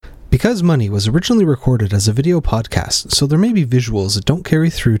Because Money was originally recorded as a video podcast, so there may be visuals that don't carry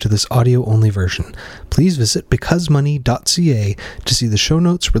through to this audio-only version. Please visit becausemoney.ca to see the show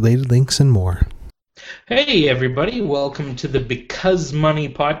notes, related links, and more. Hey everybody, welcome to the Because Money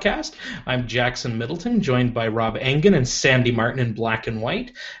podcast. I'm Jackson Middleton, joined by Rob Engen and Sandy Martin in black and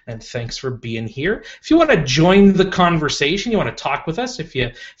white, and thanks for being here. If you want to join the conversation, you want to talk with us, if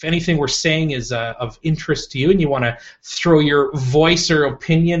anything we're saying is of interest to you and you want to throw your voice or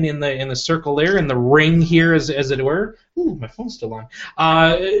opinion in the circle there, in the ring here as it were. Ooh, my phone's still on.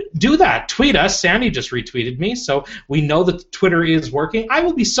 Do that. Tweet us. Sandy just retweeted me, so we know that Twitter is working. I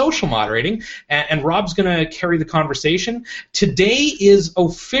will be social moderating, and Rob's going to carry the conversation. Today is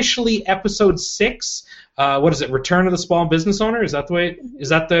officially episode 6. What is it? Return of the Small Business Owner? Is that the way? Is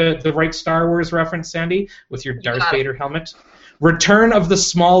that the right Star Wars reference, Sandy, with your Darth Vader helmet? Return of the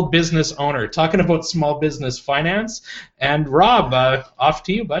Small Business Owner. Talking about small business finance. And Rob, off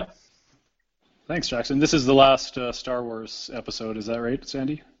to you, bud. Thanks, Jackson. This is the last Star Wars episode, is that right,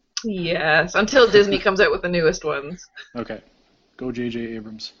 Sandy? Yes, until Disney comes out with the newest ones. Okay. Go J.J.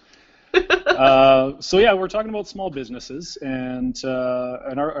 Abrams. So yeah, we're talking about small businesses, and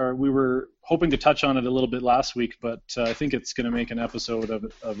we were hoping to touch on it a little bit last week, but I think it's going to make an episode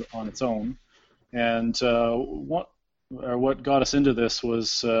of on its own. And what got us into this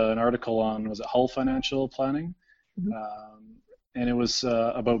was an article on, was it Hull Financial Planning? Mm-hmm. And it was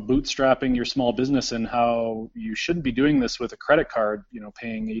about bootstrapping your small business and how you shouldn't be doing this with a credit card,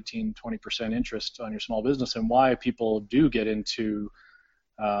 paying 18-20% interest on your small business, and why people do get into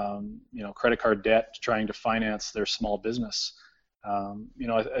credit card debt trying to finance their small business. I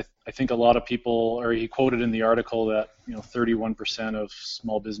think a lot of people, or he quoted in the article that 31% of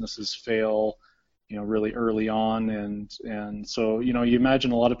small businesses fail really early on, and so you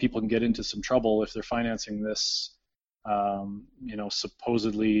imagine a lot of people can get into some trouble if they're financing this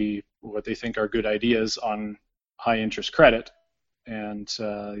supposedly what they think are good ideas on high interest credit, and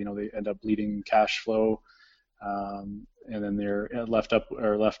they end up bleeding cash flow, and then they're left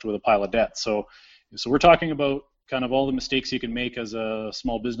with a pile of debt. So we're talking about kind of all the mistakes you can make as a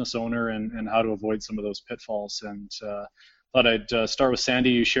small business owner and how to avoid some of those pitfalls. And thought I'd start with Sandy.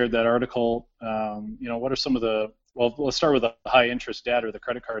 You shared that article. What are some of the, well, let's start with the high interest debt or the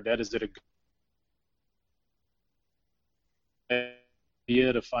credit card debt. Is it a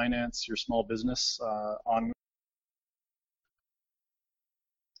idea to finance your small business on?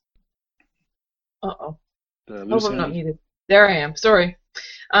 Uh-oh. I'm not muted. There I am. Sorry.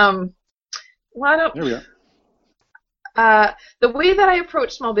 There we are. The way that I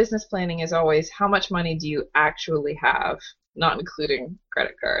approach small business planning is always, how much money do you actually have, not including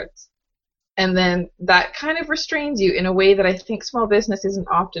credit cards? And then that kind of restrains you in a way that I think small business isn't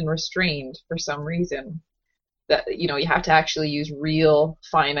often restrained for some reason. That you have to actually use real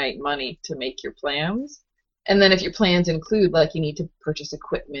finite money to make your plans, and then if your plans include, like, you need to purchase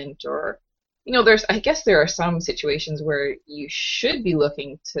equipment, or I guess there are some situations where you should be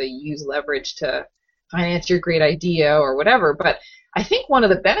looking to use leverage to finance your great idea or whatever. But I think one of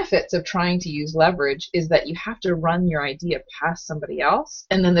the benefits of trying to use leverage is that you have to run your idea past somebody else,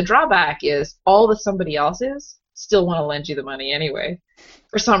 and then the drawback is all the somebody else's still want to lend you the money anyway.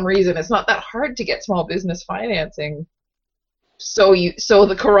 For some reason, it's not that hard to get small business financing. So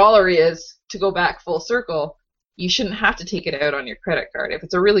the corollary is, to go back full circle, you shouldn't have to take it out on your credit card. If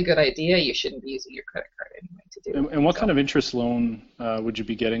it's a really good idea, you shouldn't be using your credit card anyway to do it. And what kind of interest loan would you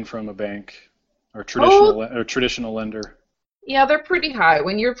be getting from a bank or traditional lender? Yeah, they're pretty high.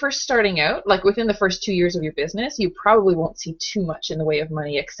 When you're first starting out, like within the first 2 years of your business, you probably won't see too much in the way of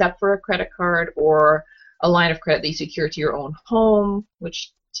money, except for a credit card or a line of credit that you secure to your own home,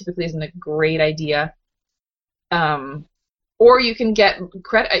 which typically isn't a great idea. Or you can get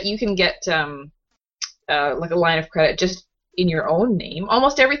credit. You can get like a line of credit just in your own name.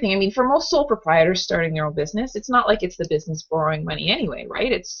 Almost everything. I mean, for most sole proprietors starting their own business, it's not like it's the business borrowing money anyway,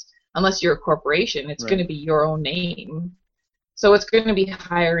 right? It's, unless you're a corporation, it's going to be your own name. So it's going to be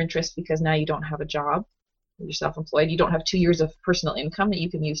higher interest because now you don't have a job. You're self-employed. You don't have 2 years of personal income that you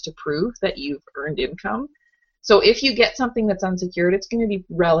can use to prove that you've earned income. So if you get something that's unsecured, it's going to be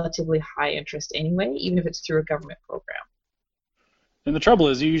relatively high interest anyway, even if it's through a government program. And the trouble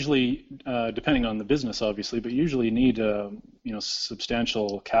is, you usually, depending on the business, obviously, but you usually need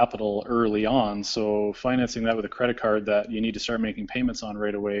substantial capital early on. So financing that with a credit card that you need to start making payments on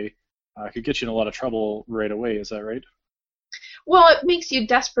right away could get you in a lot of trouble right away. Is that right? Well, it makes you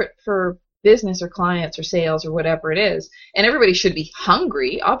desperate for business or clients or sales or whatever it is. And everybody should be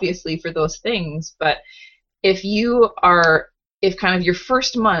hungry, obviously, for those things. But if kind of your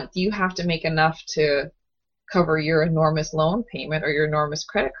first month, you have to make enough to cover your enormous loan payment or your enormous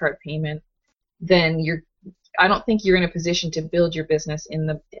credit card payment, then I don't think you're in a position to build your business in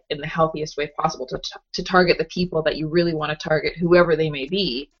the healthiest way possible to target the people that you really want to target, whoever they may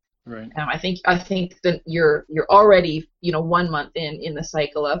be. Right. I think that you're already 1 month in the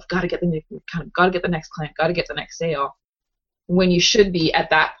cycle of got to get the next client, got to get the next sale. When you should be at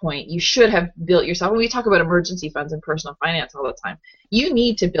that point, you should have built yourself. When we talk about emergency funds and personal finance all the time, you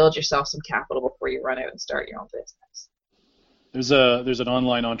need to build yourself some capital before you run out and start your own business. There's an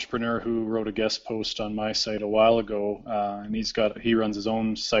online entrepreneur who wrote a guest post on my site a while ago, and he runs his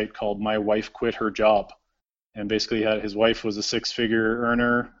own site called My Wife Quit Her Job, and basically his wife was a six-figure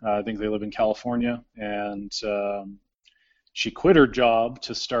earner. I think they live in California, and she quit her job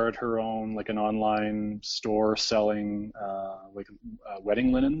to start her own, like, an online store selling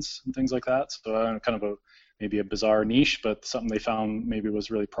wedding linens and things like that. So kind of maybe a bizarre niche, but something they found maybe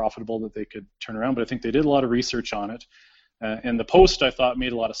was really profitable that they could turn around. But I think they did a lot of research on it. And the post, I thought,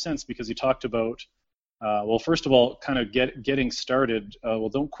 made a lot of sense because he talked about, first of all, kind of getting started.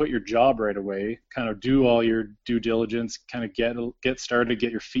 Don't quit your job right away. Kind of do all your due diligence, kind of get started,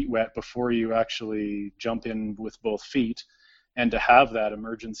 get your feet wet before you actually jump in with both feet. And to have that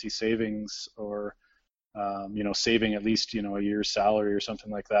emergency savings or, saving at least, a year's salary or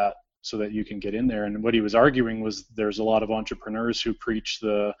something like that so that you can get in there. And what he was arguing was there's a lot of entrepreneurs who preach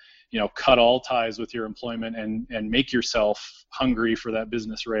the, cut all ties with your employment and make yourself hungry for that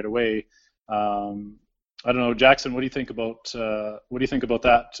business right away. I don't know, Jackson, what do you think about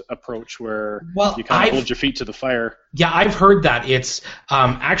that approach where you kind of hold your feet to the fire? Yeah, I've heard that. It's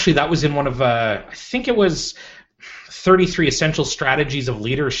actually that was in one of I think it was 33 Essential Strategies of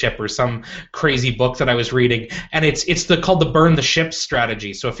Leadership or some crazy book that I was reading, and it's called the burn the ships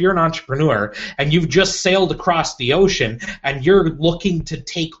strategy. So if you're an entrepreneur and you've just sailed across the ocean and you're looking to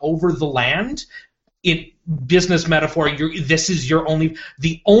take over the land, in business metaphor,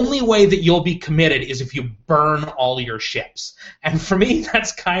 the only way that you'll be committed is if you burn all your ships. And for me,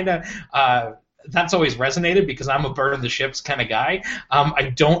 that's kind of that's always resonated because I'm a burn the ships kind of guy.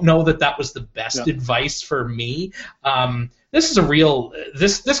 I don't know that was the best advice for me. This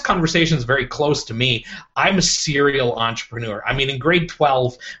is this conversation is very close to me. I'm a serial entrepreneur. I mean, in grade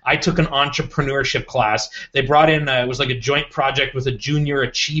 12, I took an entrepreneurship class. They brought in, it was like a joint project with a junior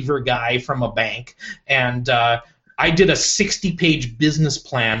achiever guy from a bank, and I did a 60-page business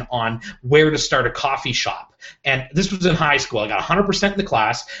plan on where to start a coffee shop. And this was in high school. I got 100% in the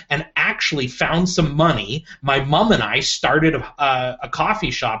class and actually found some money. My mom and I started a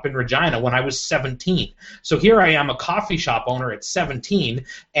coffee shop in Regina when I was 17. So here I am, a coffee shop owner at 17,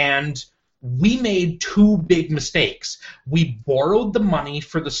 and we made two big mistakes. We borrowed the money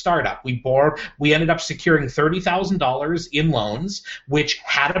for the startup. We ended up securing $30,000 in loans, which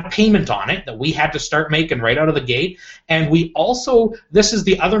had a payment on it that we had to start making right out of the gate. And we also, this is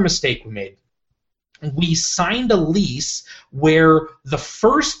the other mistake we made. We signed a lease where the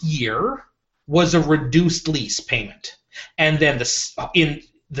first year was a reduced lease payment. And then in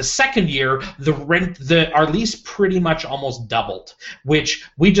the second year, our lease pretty much almost doubled, which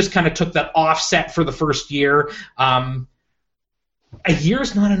we just kind of took that offset for the first year. A year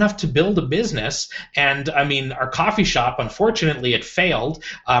is not enough to build a business, and I mean, our coffee shop, unfortunately, it failed.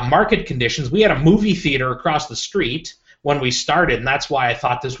 Market conditions, we had a movie theater across the street when we started, and that's why I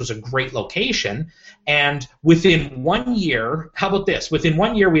thought this was a great location. And within 1 year, how about this? Within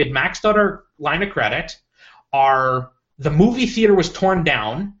 1 year, we had maxed out our line of credit. The movie theater was torn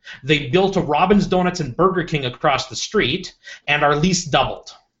down. They built a Robin's Donuts and Burger King across the street, and our lease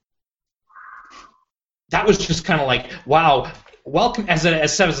doubled. That was just kind of like, wow. Welcome, as a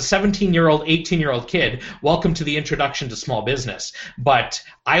 17-year-old, 18-year-old kid, welcome to the introduction to small business. But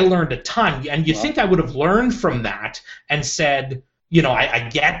I learned a ton, and you think I would have learned from that and said, I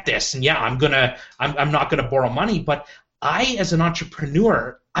get this, and yeah, I'm not gonna borrow money. But I, as an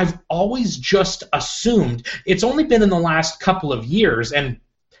entrepreneur, I've always just assumed, it's only been in the last couple of years, and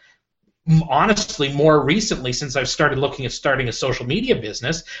honestly more recently since I've started looking at starting a social media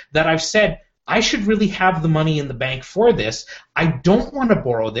business, that I've said, I should really have the money in the bank for this. I don't want to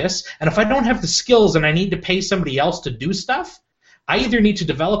borrow this, and if I don't have the skills and I need to pay somebody else to do stuff, I either need to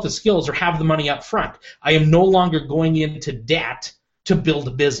develop the skills or have the money up front. I am no longer going into debt to build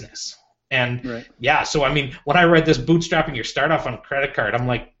a business. And yeah, so I mean, when I read this bootstrapping your start off on credit card, I'm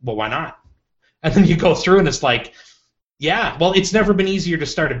like, well, why not? And then you go through and it's like, yeah, well, it's never been easier to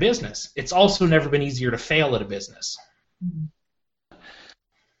start a business. It's also never been easier to fail at a business.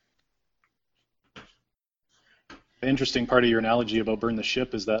 The interesting part of your analogy about burn the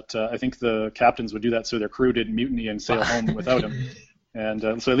ship is that I think the captains would do that so their crew didn't mutiny and sail home without him.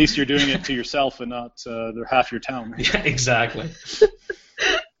 And so at least you're doing it to yourself and not they're half your town. Yeah, exactly.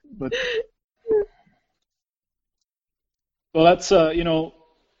 But well, that's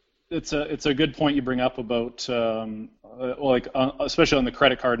it's a good point you bring up about especially on the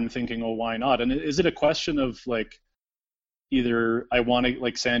credit card and thinking, oh, why not? And is it a question of like either I want to,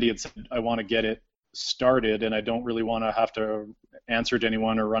 like Sandy had said, I want to get it started and I don't really want to have to answer to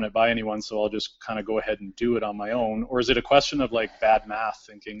anyone or run it by anyone, so I'll just kind of go ahead and do it on my own? Or is it a question of like bad math,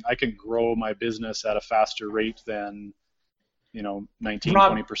 thinking I can grow my business at a faster rate than 19,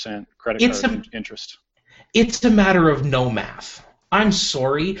 Rob, 20% credit card interest? It's a matter of no math. I'm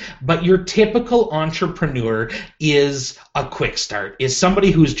sorry, but your typical entrepreneur is a quick start, is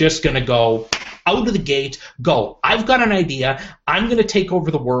somebody who's just going to go out of the gate, go, I've got an idea, I'm going to take over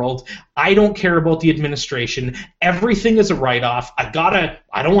the world, I don't care about the administration, everything is a write-off, I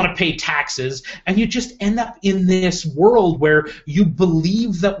don't want to pay taxes, and you just end up in this world where you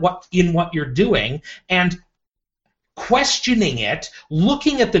believe that what you're doing, and questioning it,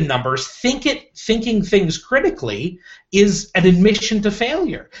 looking at the numbers, thinking things critically is an admission to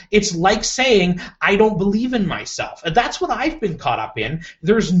failure. It's like saying, I don't believe in myself. And that's what I've been caught up in.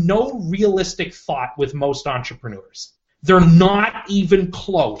 There's no realistic thought with most entrepreneurs. They're not even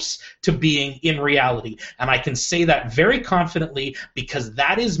close to being in reality. And I can say that very confidently because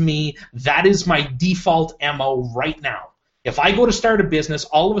that is me. That is my default MO right now. If I go to start a business,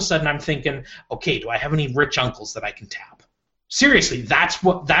 all of a sudden I'm thinking, okay, do I have any rich uncles that I can tap? Seriously, that's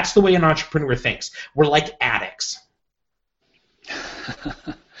the way an entrepreneur thinks. We're like addicts.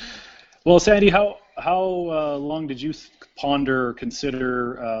 Well, Sandy, how long did you ponder or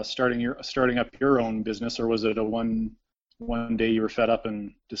consider starting up your own business, or was it a one day you were fed up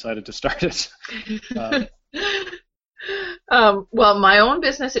and decided to start it? Well, my own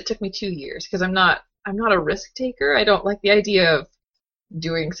business, it took me 2 years because I'm not a risk taker. I don't like the idea of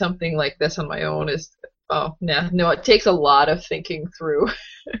doing something like this on my own. No, it takes a lot of thinking through.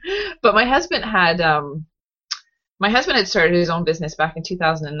 But my husband had started his own business back in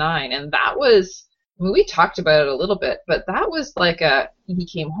 2009, and that was, we talked about it a little bit, but that was like he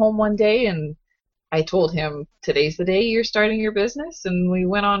came home one day and I told him, today's the day you're starting your business, and we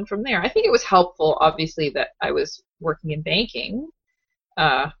went on from there. I think it was helpful, obviously, that I was working in banking.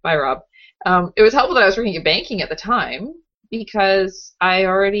 Bye, Rob. It was helpful that I was working in banking at the time because I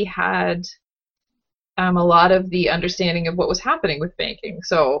already had a lot of the understanding of what was happening with banking,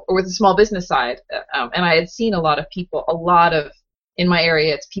 or with the small business side, and I had seen a lot of in my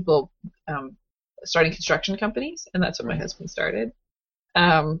area, it's people starting construction companies, and that's what my husband started.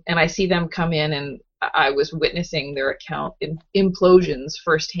 And I see them come in, and I was witnessing their account implosions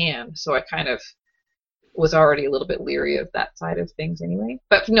firsthand, so I kind of was already a little bit leery of that side of things anyway.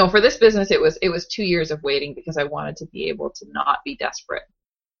 But no, for this business, it was 2 years of waiting because I wanted to be able to not be desperate.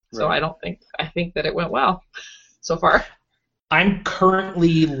 So right. I think that it went well so far. I'm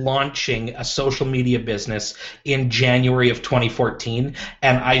currently launching a social media business in January of 2014,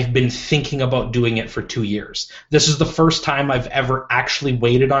 and I've been thinking about doing it for 2 years. This is the first time I've ever actually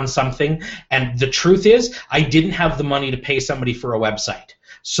waited on something, and the truth is, I didn't have the money to pay somebody for a website.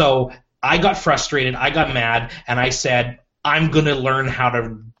 So I got frustrated, I got mad, and I said, I'm going to learn how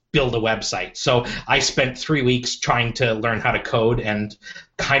to build a website. So I spent 3 weeks trying to learn how to code and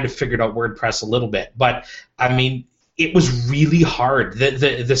kind of figured out WordPress a little bit. But, I mean, it was really hard.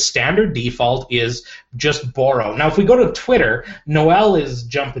 The standard default is just borrow. Now, if we go to Twitter, Noel is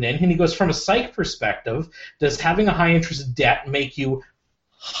jumping in, and he goes, from a psych perspective, does having a high-interest debt make you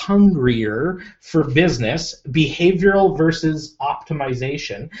hungrier for business, behavioral versus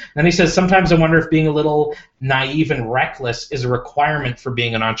optimization? Then he says, sometimes I wonder if being a little naive and reckless is a requirement for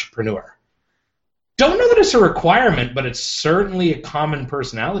being an entrepreneur. Don't know that it's a requirement, but it's certainly a common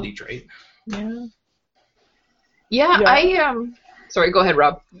personality trait. Yeah. Sorry, go ahead,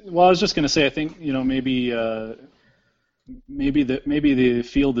 Rob. Well, I was just going to say, I think maybe the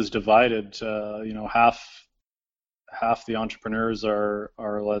field is divided. Half the entrepreneurs are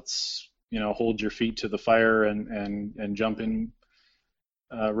let's hold your feet to the fire and jump in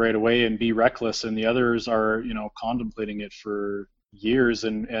right away and be reckless, and the others are contemplating it for years,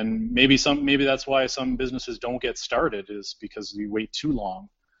 and maybe that's why some businesses don't get started, is because we wait too long.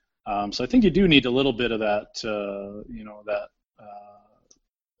 So I think you do need a little bit of that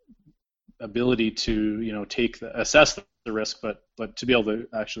ability to assess the risk, but to be able to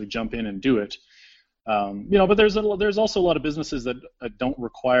actually jump in and do it. But there's also a lot of businesses that don't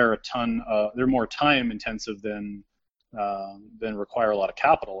require a ton. They're more time intensive than require a lot of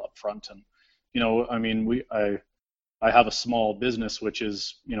capital up front. And I have a small business which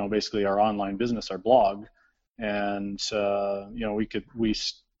is basically our online business, our blog, and we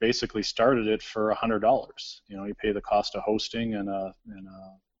basically started it for $100. You pay the cost of hosting and a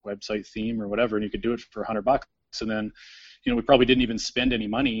website theme or whatever, and you could do it for $100. And then, we probably didn't even spend any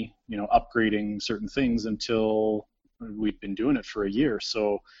money, upgrading certain things until we'd been doing it for a year.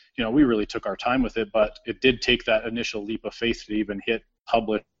 So, we really took our time with it, but it did take that initial leap of faith to even hit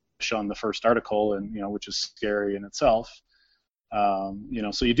publish on the first article, and which is scary in itself. So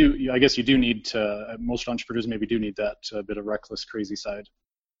I guess you do need to. Most entrepreneurs maybe do need that bit of reckless, crazy side.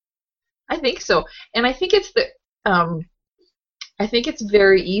 I think so, and I think it's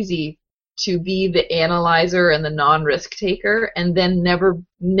very easy to be the analyzer and the non-risk taker, and then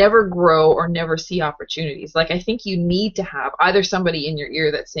never grow or never see opportunities. Like, I think you need to have either somebody in your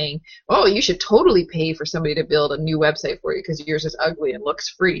ear that's saying, "Oh, you should totally pay for somebody to build a new website for you because yours is ugly and looks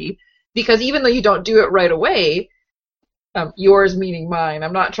free." Because even though you don't do it right away, yours meaning mine.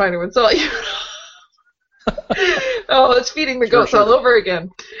 I'm not trying to insult you. Oh, it's feeding the goats all over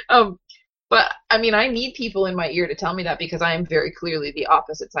again. But, I mean, I need people in my ear to tell me that, because I am very clearly the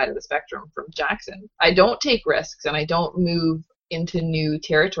opposite side of the spectrum from Jackson. I don't take risks, and I don't move into new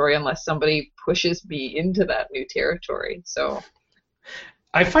territory unless somebody pushes me into that new territory. So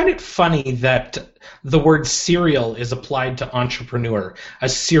I find it funny that the word serial is applied to entrepreneur. A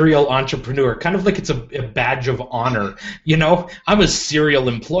serial entrepreneur, kind of like it's a badge of honor. I'm a serial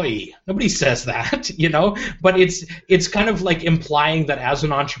employee. Nobody says that, but it's kind of like implying that as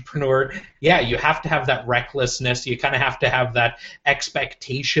an entrepreneur, yeah, you have to have that recklessness. You kind of have to have that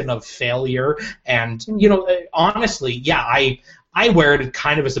expectation of failure. And, honestly, yeah, I wear it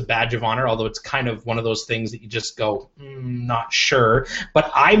kind of as a badge of honor, although it's kind of one of those things that you just go, not sure. But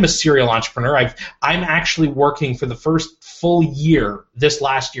I'm a serial entrepreneur. I'm actually working for the first full year. This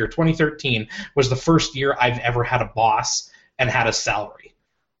last year, 2013, was the first year I've ever had a boss and had a salary.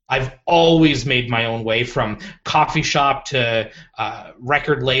 I've always made my own way, from coffee shop to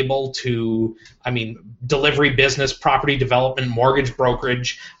record label to, delivery business, property development, mortgage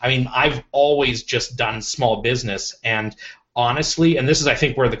brokerage. I've always just done small business. And honestly, and this is, I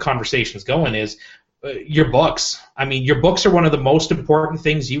think, where the conversation is going, is your books. Your books are one of the most important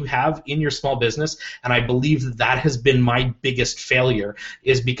things you have in your small business, and I believe that has been my biggest failure,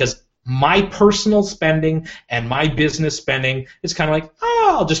 is because my personal spending and my business spending is kind of like,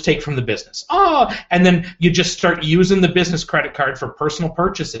 I'll just take from the business. And then you just start using the business credit card for personal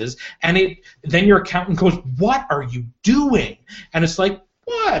purchases, and then your accountant goes, "What are you doing?" And it's like,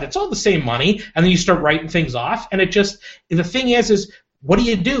 what? It's all the same money. And then you start writing things off, and the thing is what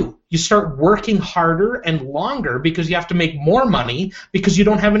do? You start working harder and longer because you have to make more money, because you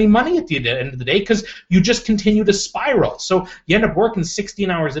don't have any money at the end of the day, because you just continue to spiral. So you end up working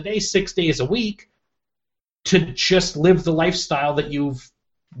 16 hours a day, 6 days a week, to just live the lifestyle that you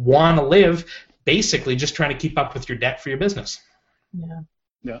want to live, basically just trying to keep up with your debt for your business. Yeah.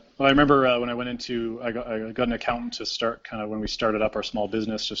 Yeah. Well, I remember when I went I got an accountant to start kind of when we started up our small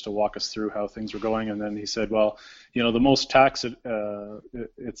business, just to walk us through how things were going. And then he said, well, the most tax,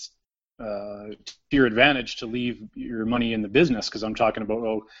 it's to your advantage to leave your money in the business, because I'm talking about,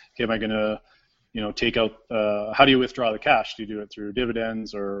 okay, am I going to, take out, how do you withdraw the cash? Do you do it through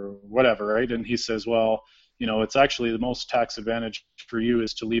dividends or whatever, right? And he says, well, it's actually the most tax advantage for you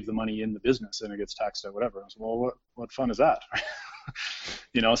is to leave the money in the business, and it gets taxed at whatever. I said, well, what fun is that?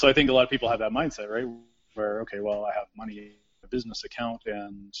 So I think a lot of people have that mindset, right? Where, okay, well, I have money in a business account,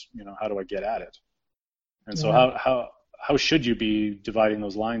 and how do I get at it? And so how should you be dividing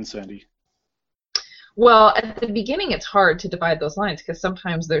those lines, Sandy? Well, at the beginning, it's hard to divide those lines, because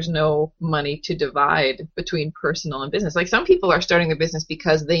sometimes there's no money to divide between personal and business. Like, some people are starting their business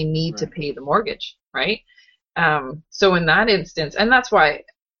because they need to pay the mortgage, right? So in that instance, and that's why,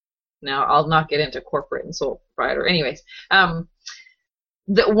 now I'll not get into corporate and sole proprietor. Anyways,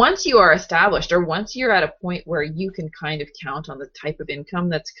 that once you are established, or once you're at a point where you can kind of count on the type of income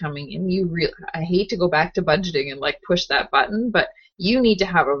that's coming in, I hate to go back to budgeting and like push that button, but you need to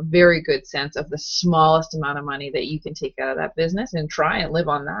have a very good sense of the smallest amount of money that you can take out of that business and try and live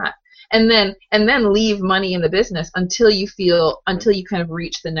on that. And then leave money in the business until you kind of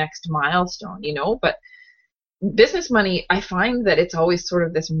reach the next milestone, But business money, I find that it's always sort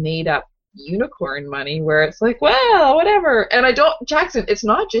of this made up unicorn money where it's like, well, whatever. And Jackson, it's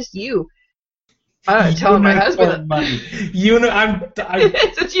not just you. I'm telling my husband. Money.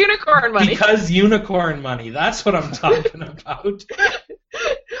 It's unicorn money. Because unicorn money. That's what I'm talking about.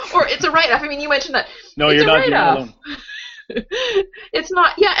 Or it's a write-off. You mentioned that. No, you're not alone. It's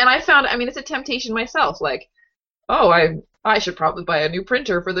not. Yeah, and I found. It's a temptation myself. Like, I should probably buy a new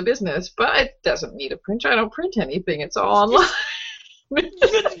printer for the business, but it doesn't need a printer. I don't print anything. It's all online.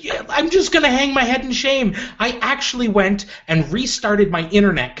 I'm just going to hang my head in shame. I actually went and restarted my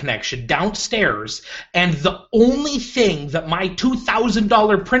internet connection downstairs, and the only thing that my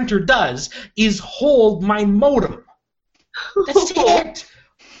 $2,000 printer does is hold my modem. That's it.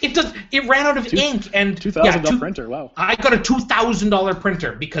 It ran out of ink, and $2,000 printer. Wow. I got a $2,000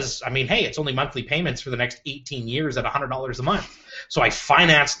 printer because, I mean, hey, it's only monthly payments for the next 18 years at $100 a month. So I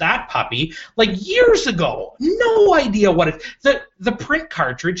financed that puppy like years ago. No idea what it. The print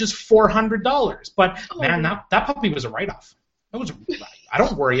cartridge is $400, but man, that puppy was a write-off. I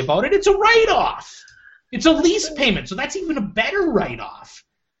don't worry about it. It's a write-off. It's a lease payment, so that's even a better write-off.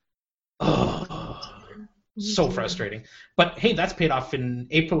 Oh. So frustrating. But hey, that's paid off in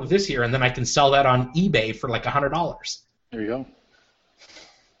April of this year, and then I can sell that on eBay for like $100. There you go.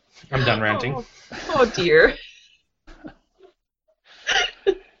 I'm done ranting. Oh dear.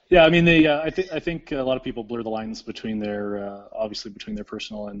 Yeah, I mean, I think a lot of people blur the lines between their obviously between their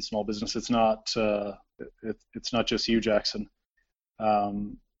personal and small business. It's not just you, Jackson.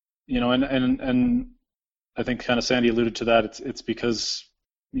 And I think kind of Sandy alluded to that. It's because,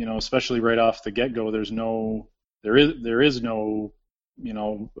 especially right off the get-go, there is no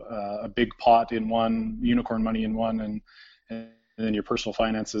a big pot in one, unicorn money in one, and then your personal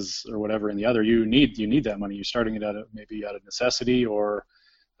finances or whatever in the other. You need that money. You're starting it maybe out of necessity, or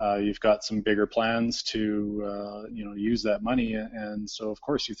you've got some bigger plans to use that money, and so of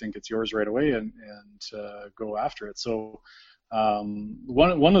course you think it's yours right away and go after it. So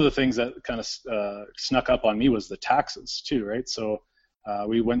one of the things that kind of snuck up on me was the taxes too, right? So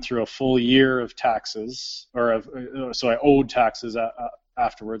we went through a full year of taxes, so I owed taxes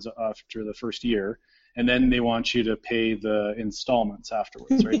afterwards after the first year, and then they want you to pay the installments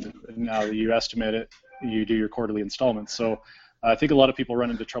afterwards, right? Now you estimate it, you do your quarterly installments. So I think a lot of people run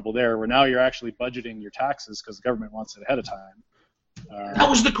into trouble there, where now you're actually budgeting your taxes because the government wants it ahead of time. That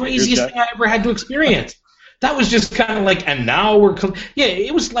was the craziest thing I ever had to experience. That was just kind of like, and now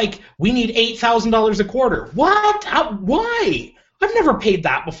it was like, we need $8,000 a quarter. What? Why? I've never paid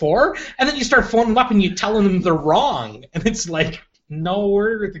that before. And then you start phoning them up and you telling them they're wrong. And it's like, no,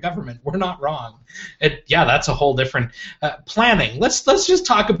 we're the government. We're not wrong. That's a whole different planning. Let's just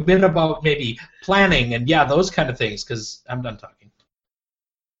talk a bit about maybe planning and those kind of things, because I'm done talking.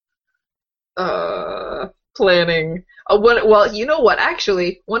 Planning. Well, you know what?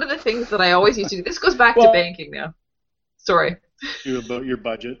 Actually, one of the things that I always used to do. This goes back to banking now. Sorry. About your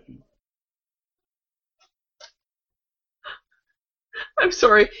budget. I'm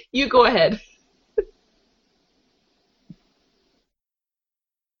sorry. You go ahead.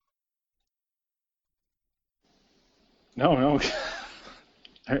 No.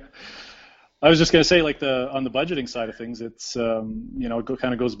 I was just going to say, like on the budgeting side of things, it's it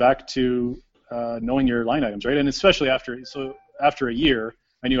kind of goes back to knowing your line items, right? And especially after a year,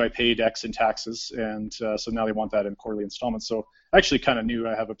 I knew I paid X in taxes, and so now they want that in quarterly installments. So I actually kind of knew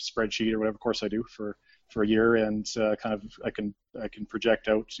I have a spreadsheet or whatever course I do for a year, and kind of I can project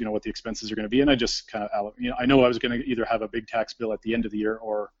out what the expenses are going to be, and I just kind of I know I was going to either have a big tax bill at the end of the year,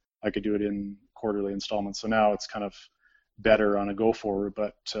 or I could do it in quarterly installments. So now it's kind of better on a go forward,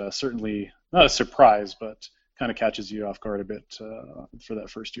 but certainly not a surprise, but kind of catches you off guard a bit for that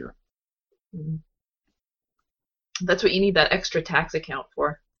first year. That's what you need that extra tax account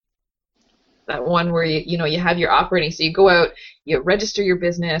for. That one where you have your operating, so you go out, you register your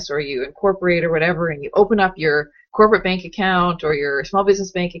business or you incorporate or whatever, and you open up your corporate bank account or your small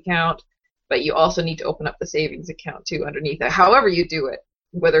business bank account, but you also need to open up the savings account too underneath that. However you do it,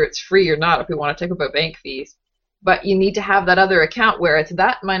 whether it's free or not, if we want to talk about bank fees. But you need to have that other account where it's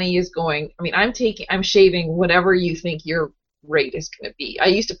that money is going. I mean, I'm shaving whatever you think your rate is going to be. I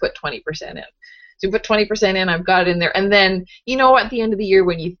used to put 20% in. So you put 20% in, I've got it in there, and then at the end of the year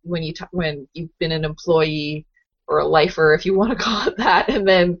when you've been an employee or a lifer, if you want to call it that, and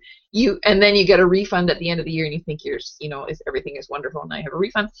then you get a refund at the end of the year, and you think everything is wonderful, and now you have a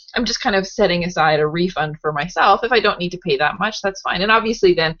refund. I'm just kind of setting aside a refund for myself. If I don't need to pay that much, that's fine. And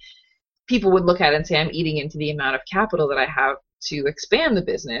obviously then people would look at it and say I'm eating into the amount of capital that I have to expand the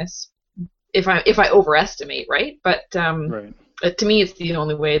business if I overestimate, right? But right. To me, it's the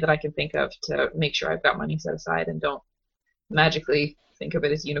only way that I can think of to make sure I've got money set aside and don't magically think of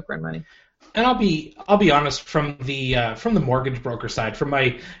it as unicorn money. And I'll be honest, from the mortgage broker side, from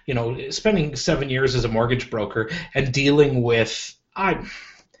my spending 7 years as a mortgage broker and dealing with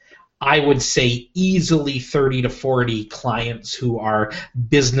I would say easily 30 to 40 clients who are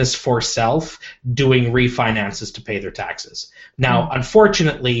business for self doing refinances to pay their taxes. Now,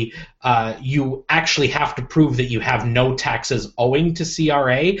 unfortunately, you actually have to prove that you have no taxes owing to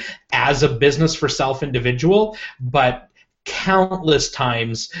CRA as a business for self individual, but countless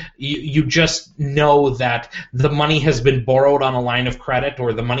times you just know that the money has been borrowed on a line of credit,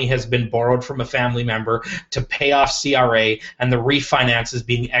 or the money has been borrowed from a family member to pay off CRA, and the refinance is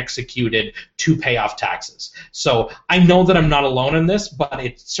being executed to pay off taxes. So I know that I'm not alone in this, but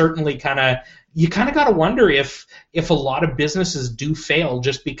it's certainly you kind of got to wonder if a lot of businesses do fail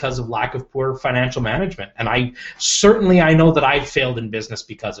just because of lack of poor financial management. And I know that I've failed in business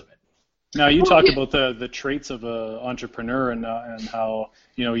because of it. Now, you talked about the traits of an entrepreneur and how,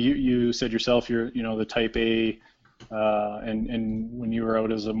 you said yourself you're, the type A, and when you were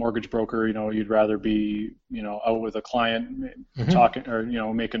out as a mortgage broker, you'd rather be, out with a client, talking, or,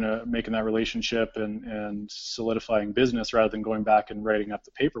 making that relationship and solidifying business rather than going back and writing up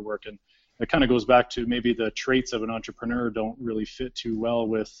the paperwork. And it kind of goes back to maybe the traits of an entrepreneur don't really fit too well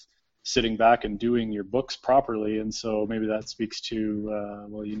with sitting back and doing your books properly, and so maybe that speaks to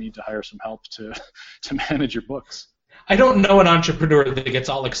you need to hire some help to manage your books. I don't know an entrepreneur that gets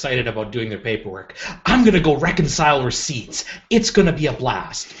all excited about doing their paperwork. I'm going to go reconcile receipts. It's going to be a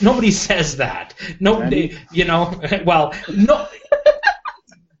blast. Nobody says that. Nobody, well, no.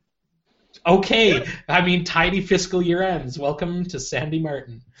 Okay, I mean, tidy fiscal year ends. Welcome to Sandy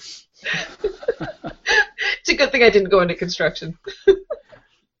Martin. It's a good thing I didn't go into construction.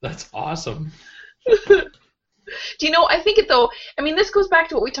 That's awesome. I think this goes back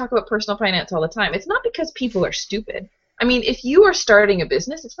to what we talk about personal finance all the time. It's not because people are stupid. I mean, if you are starting a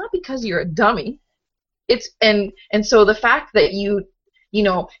business, it's not because you're a dummy. And so the fact that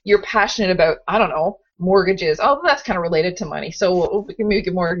you're passionate about, I don't know, mortgages. Oh, that's kind of related to money. So we can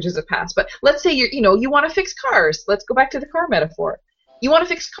make mortgages a pass. But let's say you want to fix cars. Let's go back to the car metaphor. You want to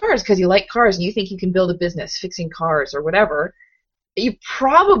fix cars because you like cars and you think you can build a business fixing cars or whatever. You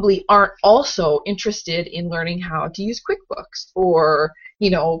probably aren't also interested in learning how to use QuickBooks or,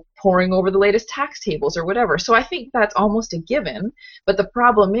 poring over the latest tax tables or whatever. So I think that's almost a given. But the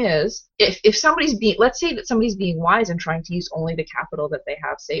problem is, if let's say that somebody's being wise and trying to use only the capital that they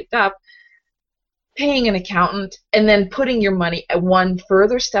have saved up, paying an accountant and then putting your money at one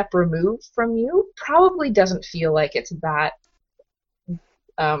further step removed from you probably doesn't feel like it's that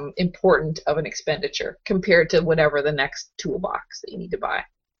important of an expenditure compared to whatever the next toolbox that you need to buy.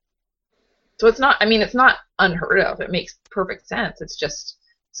 So it's not unheard of. It makes perfect sense. It's just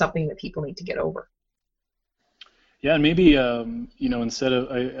something that people need to get over. Yeah, and maybe instead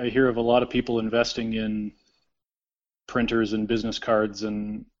of I hear of a lot of people investing in printers and business cards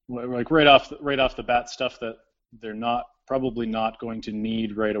and like right off the bat stuff that they're probably not going to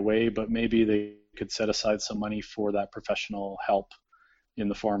need right away, but maybe they could set aside some money for that professional help in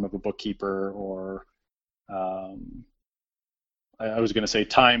the form of a bookkeeper or I was going to say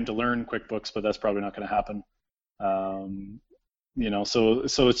time to learn QuickBooks, but that's probably not going to happen.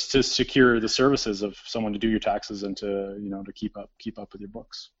 So it's to secure the services of someone to do your taxes and to keep up with your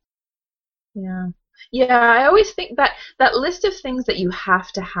books. Yeah. I always think that list of things that you have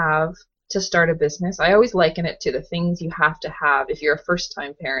to start a business, I always liken it to the things you have to have if you're a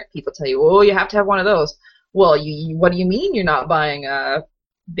first-time parent. People tell you, oh, you have to have one of those. Well, what do you mean you're not buying a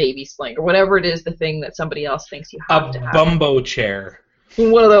baby sling or whatever it is, the thing that somebody else thinks you have to have? A bumbo chair.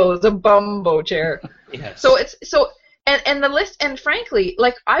 One of those, a bumbo chair. Yes. And the list, and frankly,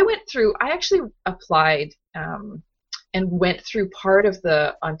 like I actually applied and went through part of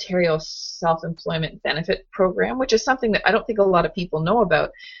the Ontario Self-Employment Benefit Program, which is something that I don't think a lot of people know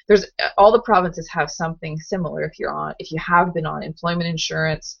about. All the provinces have something similar if you have been on employment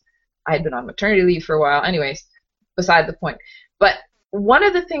insurance. I had been on maternity leave for a while. Anyways, beside the point. But one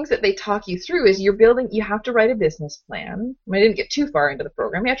of the things that they talk you through is you have to write a business plan. I didn't get too far into the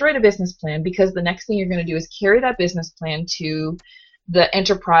program. You have to write a business plan because the next thing you're going to do is carry that business plan to the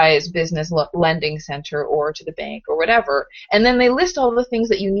enterprise business lending center or to the bank or whatever. And then they list all the things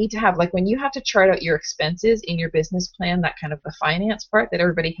that you need to have. Like when you have to chart out your expenses in your business plan, that kind of the finance part that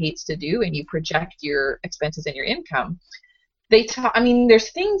everybody hates to do, and you project your expenses and your income.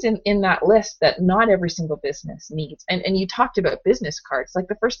 There's things in that list that not every single business needs. And you talked about business cards. Like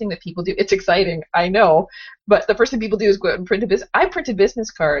the first thing that people do, it's exciting, I know, but the first thing people do is go out and print a business. I printed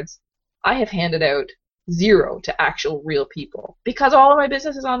business cards. I have handed out 0 to actual real people because all of my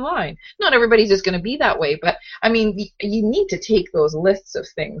business is online. Not everybody's just going to be that way, but you need to take those lists of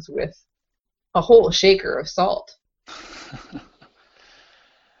things with a whole shaker of salt.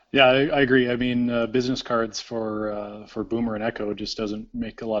 Yeah, I agree. Business cards for Boomer and Echo just doesn't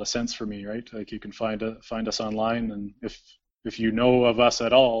make a lot of sense for me, right? Like you can find us online, and if you know of us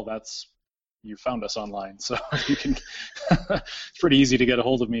at all, you found us online. So you can. It's pretty easy to get a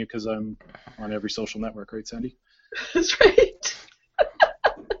hold of me because I'm on every social network, right, Sandy? That's right.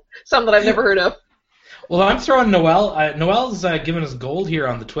 Some that I've never heard of. Well, I'm throwing Noel. Noel's giving us gold here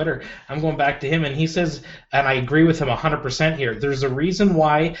on the Twitter. I'm going back to him, and he says, and I agree with him 100% here, there's a reason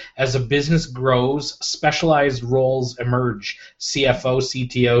why, as a business grows, specialized roles emerge. CFO,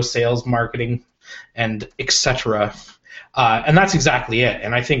 CTO, sales, marketing, and etc. And that's exactly it.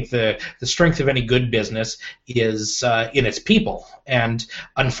 And I think the strength of any good business is in its people. And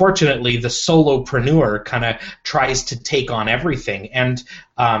unfortunately, the solopreneur kind of tries to take on everything. And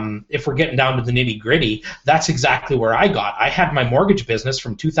if we're getting down to the nitty-gritty, that's exactly where I got. I had my mortgage business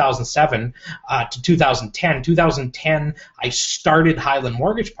from 2007 to 2010. 2010, I started Highland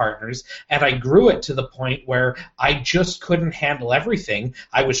Mortgage Partners, and I grew it to the point where I just couldn't handle everything.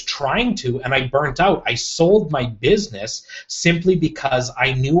 I was trying to, and I burnt out. I sold my business simply because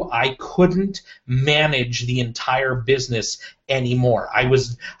I knew I couldn't manage the entire business anymore. I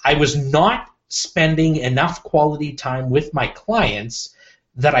was not spending enough quality time with my clients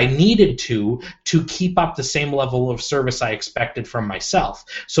that I needed to keep up the same level of service I expected from myself.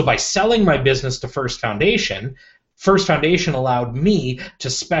 So by selling my business to First Foundation allowed me to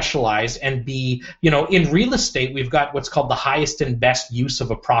specialize and be, in real estate, we've got what's called the highest and best use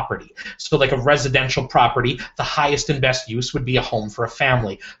of a property. So like a residential property, the highest and best use would be a home for a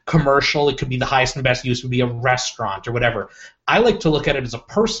family. Commercial, it could be the highest and best use would be a restaurant or whatever. I like to look at it as a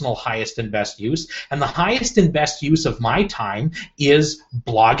personal highest and best use, and the highest and best use of my time is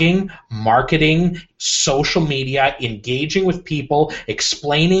blogging, marketing, social media, engaging with people,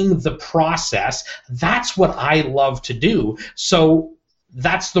 explaining the process. That's what I love to do. So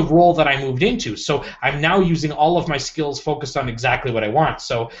that's the role that I moved into. So I'm now using all of my skills focused on exactly what I want.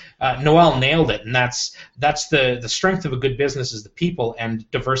 So Noel nailed it, and that's the strength of a good business is the people and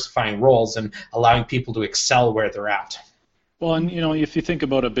diversifying roles and allowing people to excel where they're at. Well, and if you think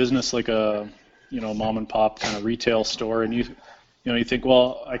about a business like a mom and pop kind of retail store, and you think,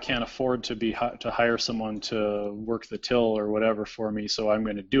 well, I can't afford to hire someone to work the till or whatever for me, so I'm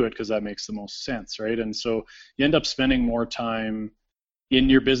going to do it because that makes the most sense, right? And so you end up spending more time in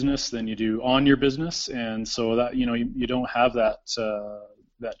your business than you do on your business, and so that you don't have that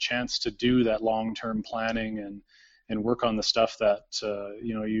chance to do that long-term planning and work on the stuff that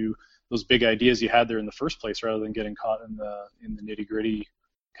those big ideas you had there in the first place, rather than getting caught in the nitty-gritty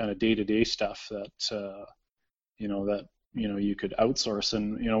kind of day-to-day stuff that you could outsource.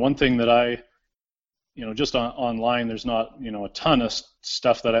 And one thing that I just online, there's not a ton of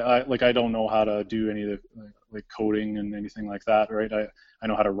stuff that I don't know how to do any of the like coding and anything like that, right? I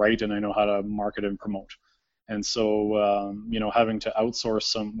know how to write and I know how to market and promote. And so having to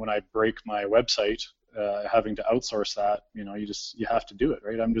outsource when I break my website, having to outsource that, you have to do it,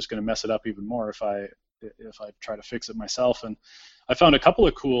 right? I'm just going to mess it up even more if I try to fix it myself. And I found a couple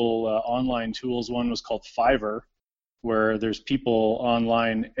of cool online tools. One was called Fiverr, where there's people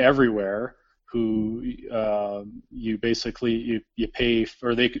online everywhere who you basically you pay,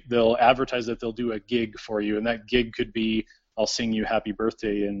 or they'll advertise that they'll do a gig for you, and that gig could be, I'll sing you happy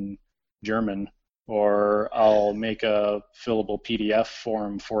birthday in German, or I'll make a fillable PDF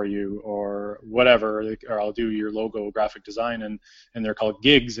form for you, or whatever, or I'll do your logo graphic design, and they're called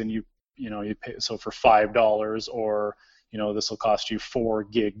gigs, and you pay, so for $5, or this will cost you 4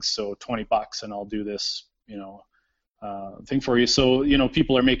 gigs, so $20, and I'll do this thing for you. So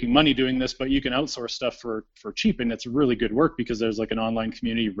people are making money doing this, but you can outsource stuff for cheap, and it's really good work because there's like an online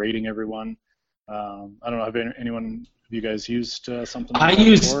community rating everyone. I don't know, have you guys used something like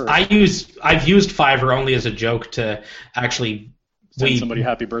I've used Fiverr only as a joke to actually send somebody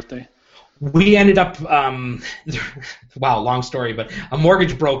happy birthday. We ended up, wow, long story, but a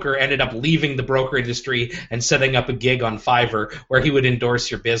mortgage broker ended up leaving the broker industry and setting up a gig on Fiverr where he would endorse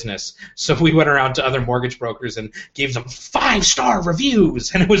your business. So we went around to other mortgage brokers and gave them 5-star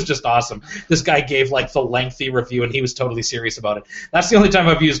reviews, and it was just awesome. This guy gave like the lengthy review, and he was totally serious about it. That's the only time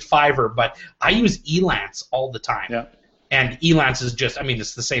I've used Fiverr, but I use Elance all the time. Yeah. And Elance is just,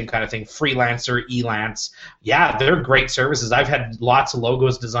 it's the same kind of thing. Freelancer, Elance. Yeah, they're great services. I've had lots of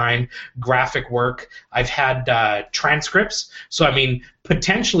logos designed, graphic work. I've had transcripts. So,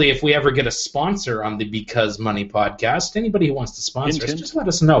 potentially if we ever get a sponsor on the Because Money podcast, anybody who wants to sponsor us, just let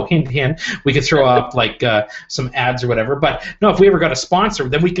us know. Hint, hint. We could throw up like some ads or whatever. But no, if we ever got a sponsor,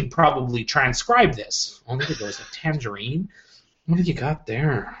 then we could probably transcribe this. Oh, there goes a tangerine. What have you got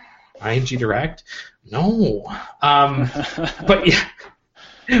there? ING Direct? No. But yeah.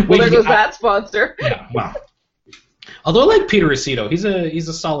 Well, there goes that sponsor. Yeah, well. Although I like Peter Aceto. He's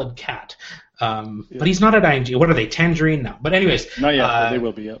a solid cat. But he's not at ING. What are they, Tangerine? No. But anyways. Not yet, but they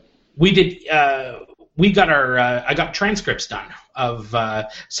will be, yep. We did, I got transcripts done of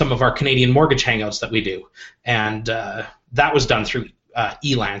some of our Canadian mortgage hangouts that we do. And that was done through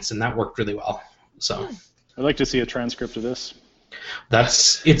Elance, and that worked really well. So I'd like to see a transcript of this. They're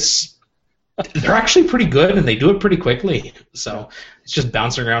actually pretty good, and they do it pretty quickly. So it's just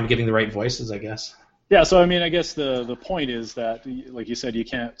bouncing around getting the right voices, I guess. Yeah, so I mean, I guess the point is that, like you said, you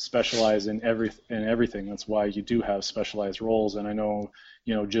can't specialize in everything. That's why you do have specialized roles. And I know,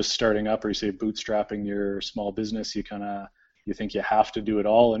 just starting up, or you say bootstrapping your small business, you think you have to do it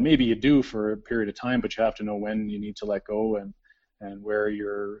all, and maybe you do for a period of time, but you have to know when you need to let go and where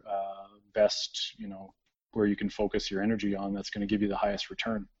you're best, where you can focus your energy on. That's going to give you the highest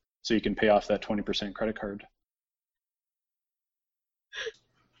return, so you can pay off that 20% credit card.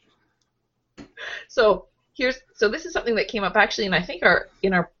 So this is something that came up actually, and I think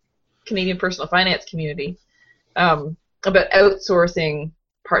in our Canadian personal finance community, about outsourcing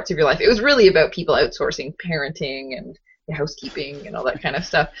parts of your life. It was really about people outsourcing parenting and housekeeping and all that kind of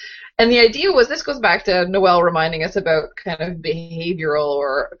stuff. And the idea was, this goes back to Noelle reminding us about kind of behavioral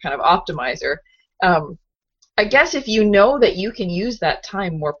or kind of optimizer. I guess if you know that you can use that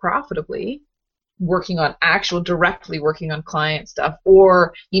time more profitably, directly working on client stuff,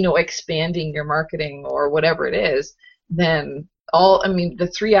 or expanding your marketing or whatever it is, then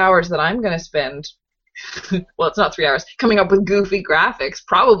the 3 hours that I'm going to spend, well, it's not 3 hours, coming up with goofy graphics,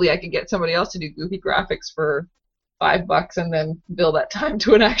 probably I could get somebody else to do goofy graphics for $5 and then bill that time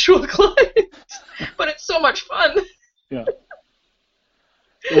to an actual client. But it's so much fun. Yeah.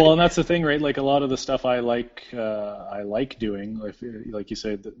 Well, and that's the thing, right? Like, a lot of the stuff I like doing, like you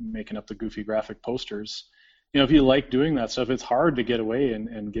said, making up the goofy graphic posters. If you like doing that stuff, it's hard to get away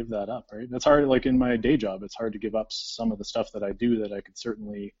and give that up, right? That's hard. Like in my day job, it's hard to give up some of the stuff that I do that I could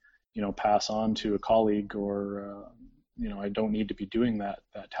certainly, pass on to a colleague, or I don't need to be doing that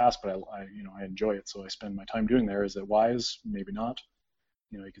task, but I enjoy it, so I spend my time doing there. Is it wise? Maybe not.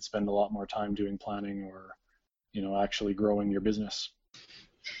 You could spend a lot more time doing planning, or actually growing your business.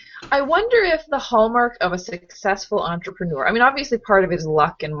 I wonder if the hallmark of a successful entrepreneur, obviously part of it is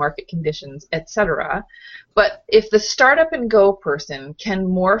luck and market conditions, etc., but if the startup and go person can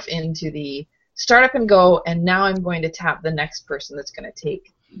morph into the startup and go, and now I'm going to tap the next person that's going to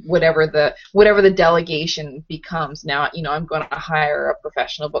take whatever the delegation becomes. Now, I'm going to hire a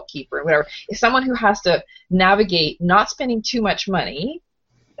professional bookkeeper or whatever. If someone who has to navigate not spending too much money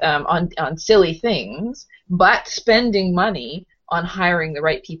on silly things, but spending money on hiring the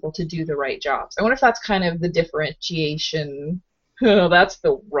right people to do the right jobs. I wonder if that's kind of the differentiation. Oh, that's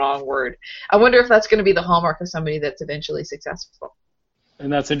the wrong word. I wonder if that's going to be the hallmark of somebody that's eventually successful.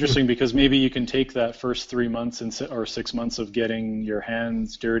 And that's interesting, because maybe you can take that first 3 months or 6 months of getting your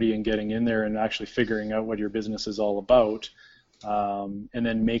hands dirty and getting in there and actually figuring out what your business is all about, and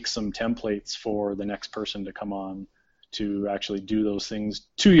then make some templates for the next person to come on to actually do those things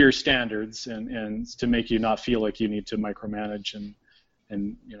to your standards, and to make you not feel like you need to micromanage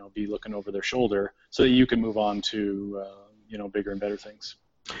and be looking over their shoulder, so that you can move on to bigger and better things.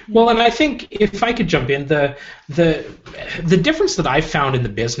 Well, and I think if I could jump in, the difference that I've found in the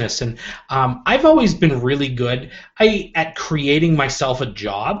business, and I've always been really good at creating myself a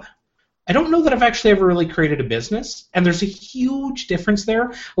job. I don't know that I've actually ever really created a business, and there's a huge difference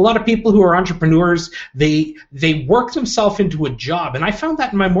there. A lot of people who are entrepreneurs, they work themselves into a job, and I found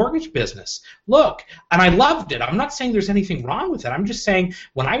that in my mortgage business. Look, and I loved it. I'm not saying there's anything wrong with it. I'm just saying,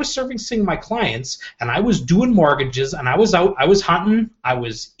 when I was servicing my clients and I was doing mortgages and I was out, I was hunting, I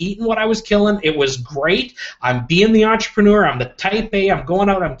was eating what I was killing, it was great. I'm being the entrepreneur, I'm the type A, I'm going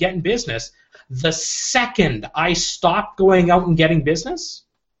out, I'm getting business. The second I stopped going out and getting business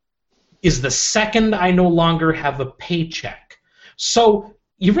is the second I no longer have a paycheck. So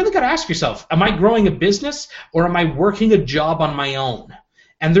you really got to ask yourself, am I growing a business, or am I working a job on my own?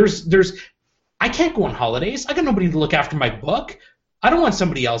 And I can't go on holidays. I got nobody to look after my book. I don't want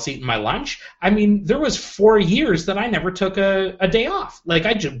somebody else eating my lunch. There was 4 years that I never took a day off. Like,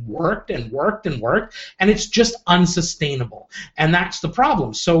 I just worked and worked and worked, and it's just unsustainable. And that's the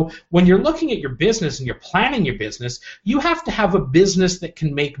problem. So when you're looking at your business and you're planning your business, you have to have a business that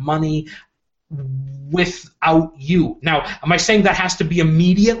can make money without you. Now, am I saying that has to be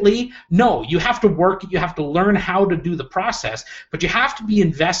immediately? No, you have to work, you have to learn how to do the process, but you have to be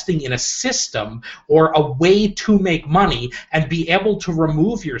investing in a system or a way to make money and be able to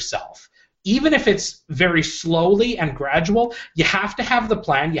remove yourself. Even if it's very slowly and gradual, you have to have the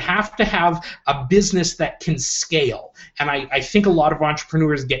plan, you have to have a business that can scale. And I think a lot of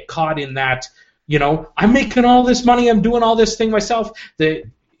entrepreneurs get caught in that, I'm making all this money, I'm doing all this thing myself.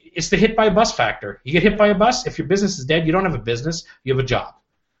 It's the hit by a bus factor. You get hit by a bus, if your business is dead, you don't have a business, you have a job.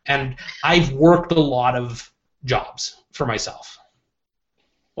 And I've worked a lot of jobs for myself.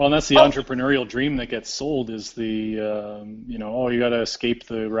 Well, and that's the entrepreneurial dream that gets sold is the, oh, you got to escape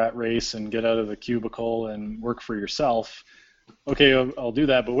the rat race and get out of the cubicle and work for yourself. Okay, I'll do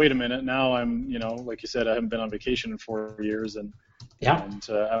that, but wait a minute. Now I'm, like you said, I haven't been on vacation in 4 years, and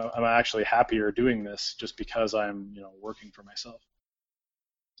I'm actually happier doing this just because I'm, working for myself.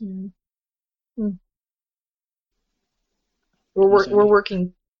 Mm-hmm. We're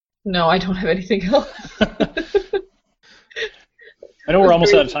working. No, I don't have anything else. I know we're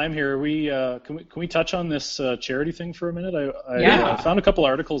almost out of time here. Can we touch on this charity thing for a minute? I found a couple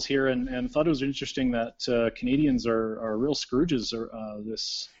articles here and thought it was interesting that Canadians are real Scrooges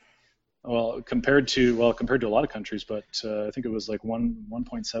compared to a lot of countries, but I think it was like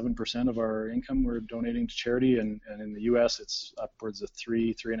 1.7% of our income we're donating to charity, and in the U.S. it's upwards of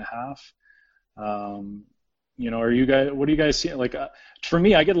 3.5%. What do you guys see? Like, for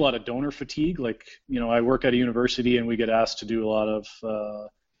me, I get a lot of donor fatigue. Like, I work at a university and we get asked to do a lot of,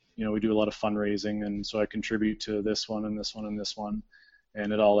 we do a lot of fundraising, and so I contribute to this one and this one and this one,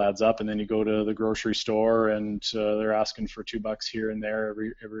 and it all adds up. And then you go to the grocery store and they're asking for $2 here and there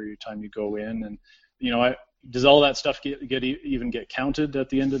every time you go in, and does all that stuff even get counted at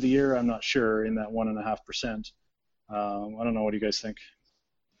the end of the year? I'm not sure in that 1.5%. I don't know. What do you guys think?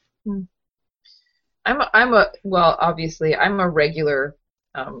 Obviously I'm a regular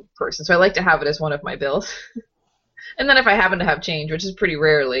person, so I like to have it as one of my bills. And then if I happen to have change, which is pretty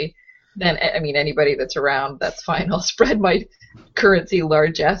rarely, then anybody that's around, that's fine. I'll spread my currency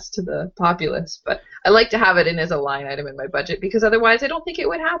largesse to the populace. But I like to have it in as a line item in my budget, because otherwise I don't think it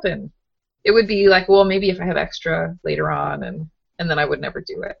would happen. It would be like, well, maybe if I have extra later on, and then I would never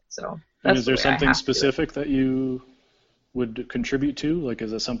do it. So that's is there something specific that you would contribute to? Like,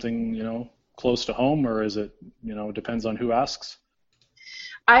 is it something, close to home, or is it, depends on who asks?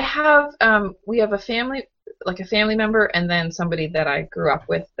 I have, we have a family member and then somebody that I grew up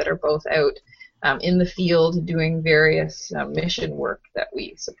with that are both out in the field doing various mission work that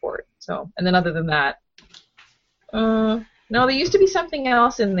we support. So, and then other than that, no, there used to be something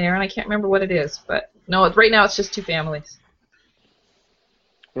else in there and I can't remember what it is, but no, right now it's just 2 families.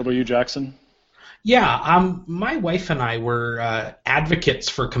 What about you, Jackson? Yeah, my wife and I were advocates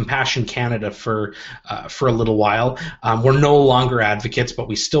for Compassion Canada for a little while. We're no longer advocates, but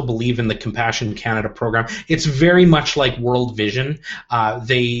we still believe in the Compassion Canada program. It's very much like World Vision.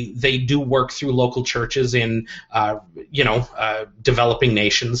 They do work through local churches in developing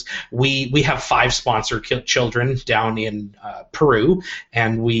nations. We have 5 sponsored children down in Peru,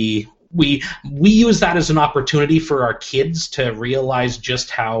 and we use that as an opportunity for our kids to realize just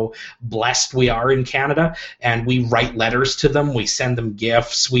how blessed we are in Canada, and we write letters to them, we send them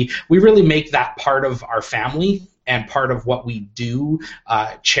gifts, we really make that part of our family and part of what we do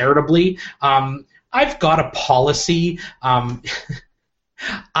charitably. I've got a policy.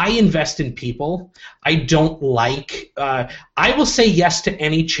 I invest in people. I don't like, I will say yes to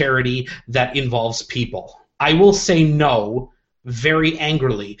any charity that involves people. I will say no very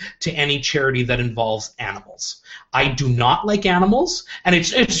angrily to any charity that involves animals. I do not like animals, and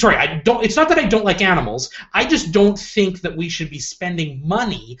it's not that I don't like animals. I just don't think that we should be spending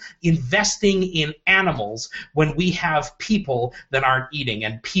money investing in animals when we have people that aren't eating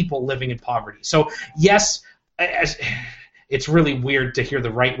and people living in poverty. So yes, it's really weird to hear the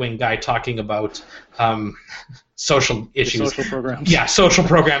right-wing guy talking about social issues. Social programs. Yeah, social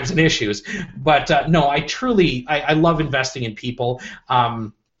programs and issues. But no, I love investing in people.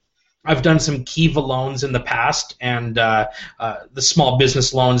 I've done some Kiva loans in the past, and the small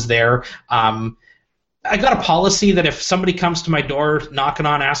business loans there. I got a policy that if somebody comes to my door knocking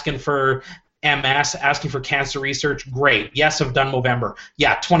on asking for MS, asking for cancer research, great. Yes, I've done Movember.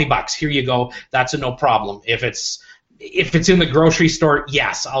 Yeah, $20. Here you go. That's a no problem. If it's in the grocery store,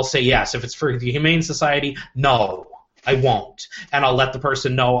 yes, I'll say yes. If it's for the Humane Society, no, I won't. And I'll let the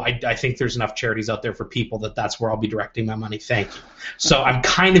person know I think there's enough charities out there for people that's where I'll be directing my money. Thank you. So I'm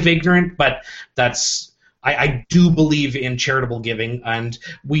kind of ignorant, but I do believe in charitable giving, and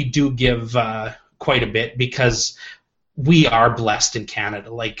we do give quite a bit because we are blessed in Canada.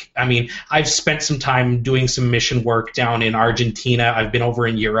 I've spent some time doing some mission work down in Argentina. I've been over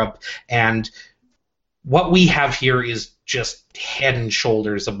in Europe, and what we have here is just head and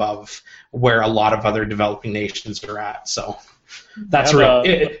shoulders above where a lot of other developing nations are at. So that's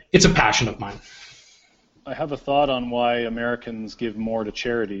it's a passion of mine. I have a thought on why Americans give more to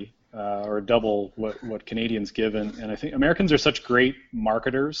charity, or double what Canadians give, and I think Americans are such great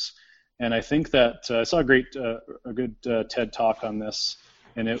marketers, and I think that I saw a good TED talk on this,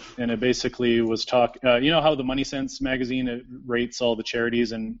 and it basically was how the Money Sense magazine, it rates all the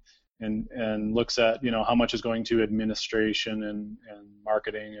charities, and and looks at, how much is going to administration and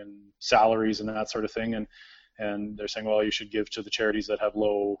marketing and salaries and that sort of thing, and they're saying, well, you should give to the charities that have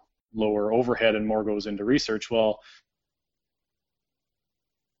lower overhead and more goes into research. Well,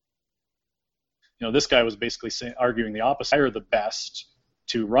 this guy was basically arguing the opposite. Hire the best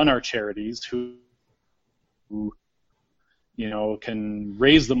to run our charities who can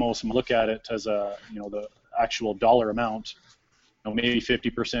raise the most. Look at it as the actual dollar amount. Maybe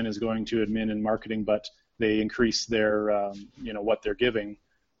 50% is going to admin and marketing, but they increase their, what they're giving,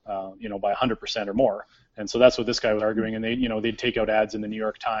 by 100% or more. And so that's what this guy was arguing. And they'd take out ads in the New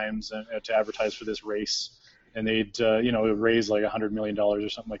York Times to advertise for this race, and they'd, raise like $100 million or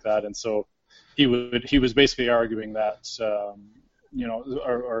something like that. And so he was basically arguing that,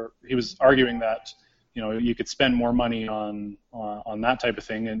 or he was arguing that, you could spend more money on that type of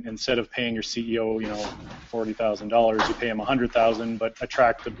thing, and instead of paying your CEO, $40,000, you pay him $100,000, but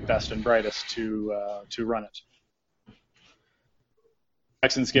attract the best and brightest to run it.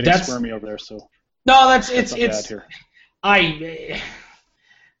 Jackson's getting squirmy over there, so no, it's here. I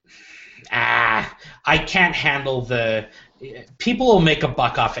can't handle the. People will make a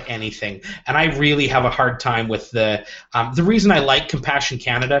buck off of anything, and I really have a hard time with the reason I like Compassion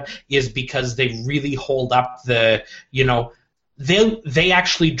Canada is because they really hold up the, they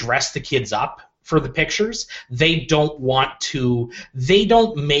actually dress the kids up for the pictures. They don't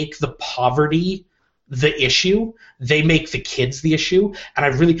make the poverty the issue. They make the kids the issue, and I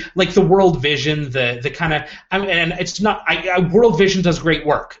really like the World Vision, the kind of, and it's not, World Vision does great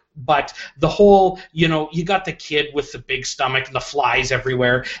work, but the whole, you got the kid with the big stomach and the flies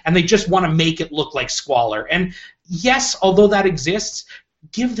everywhere, and they just want to make it look like squalor. And yes, although that exists,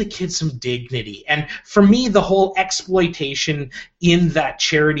 give the kids some dignity. And for me, the whole exploitation in that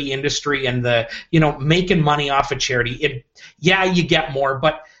charity industry and the, making money off of charity, you get more,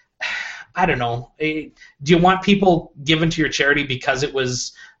 but I don't know. Do you want people given to your charity because it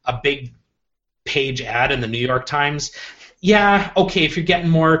was a big page ad in the New York Times? Yeah, okay, if you're getting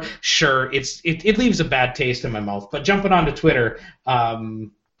more, sure. It leaves a bad taste in my mouth. But jumping onto Twitter, the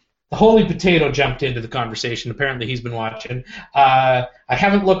Holy Potato jumped into the conversation. Apparently he's been watching. I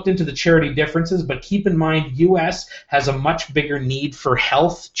haven't looked into the charity differences, but keep in mind U.S. has a much bigger need for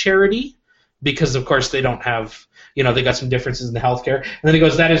health charity because, of course, they don't have... they got some differences in the healthcare. And then he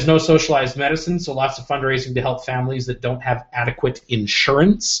goes, that is no socialized medicine, so lots of fundraising to help families that don't have adequate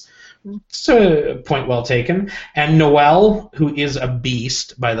insurance. It's a point well taken. And Noel, who is a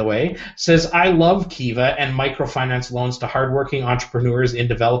beast, by the way, says, I love Kiva and microfinance loans to hardworking entrepreneurs in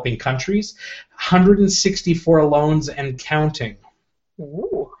developing countries. 164 loans and counting.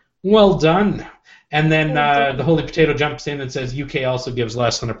 Ooh. Well done. And then the Holy Potato jumps in and says UK also gives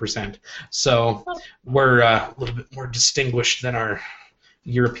less than 1%. So we're a little bit more distinguished than our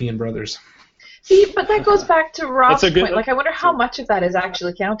European brothers. See, but that goes back to Rob's point. Like, I wonder how much of that is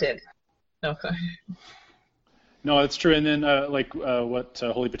actually counted. Okay. No, that's true. And then what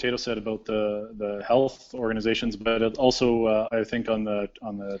Holy Potato said about the health organizations, but also I think on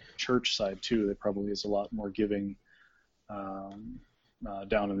the church side too, there probably is a lot more giving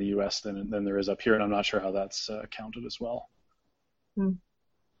down in the U.S. than there is up here, and I'm not sure how that's counted as well.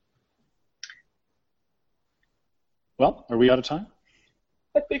 Well, are we out of time?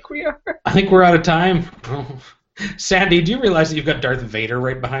 I think we are. I think we're out of time. Sandy, do you realize that you've got Darth Vader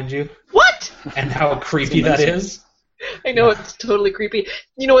right behind you? What? And how creepy that is? I know, it's totally creepy.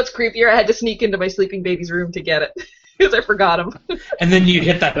 You know what's creepier? I had to sneak into my sleeping baby's room to get it because I forgot him. And then you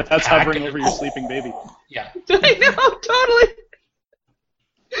hit that. That's hovering over your sleeping baby. Yeah. I know, totally.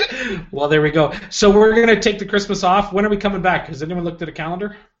 Well, there we go. So we're going to take the Christmas off. When are we coming back? Has anyone looked at a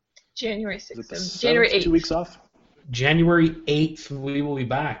calendar? January 6th. January 8th. 2 weeks off? January 8th, we will be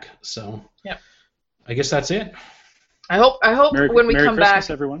back. So yep. I guess that's it. I hope when we come back. Merry Christmas, back.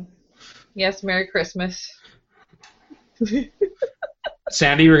 Everyone. Yes, Merry Christmas.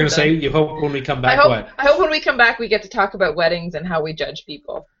 Sandy, you were going to say you hope when we come back what? I hope when we come back we get to talk about weddings and how we judge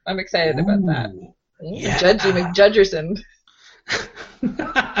people. I'm excited about that. Yeah. Judgy McJudgerson.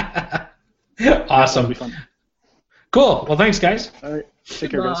 Awesome. That'll be fun. Cool. Well, thanks, guys. All right.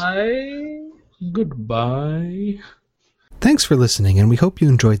 Take care, guys. Bye. Goodbye. Thanks for listening, and we hope you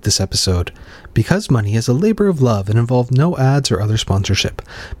enjoyed this episode. Because Money is a labor of love and involved no ads or other sponsorship.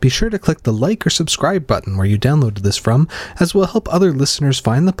 Be sure to click the like or subscribe button where you downloaded this from, as will help other listeners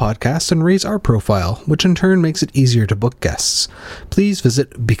find the podcast and raise our profile, which in turn makes it easier to book guests. Please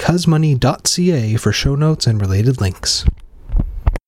visit becausemoney.ca for show notes and related links.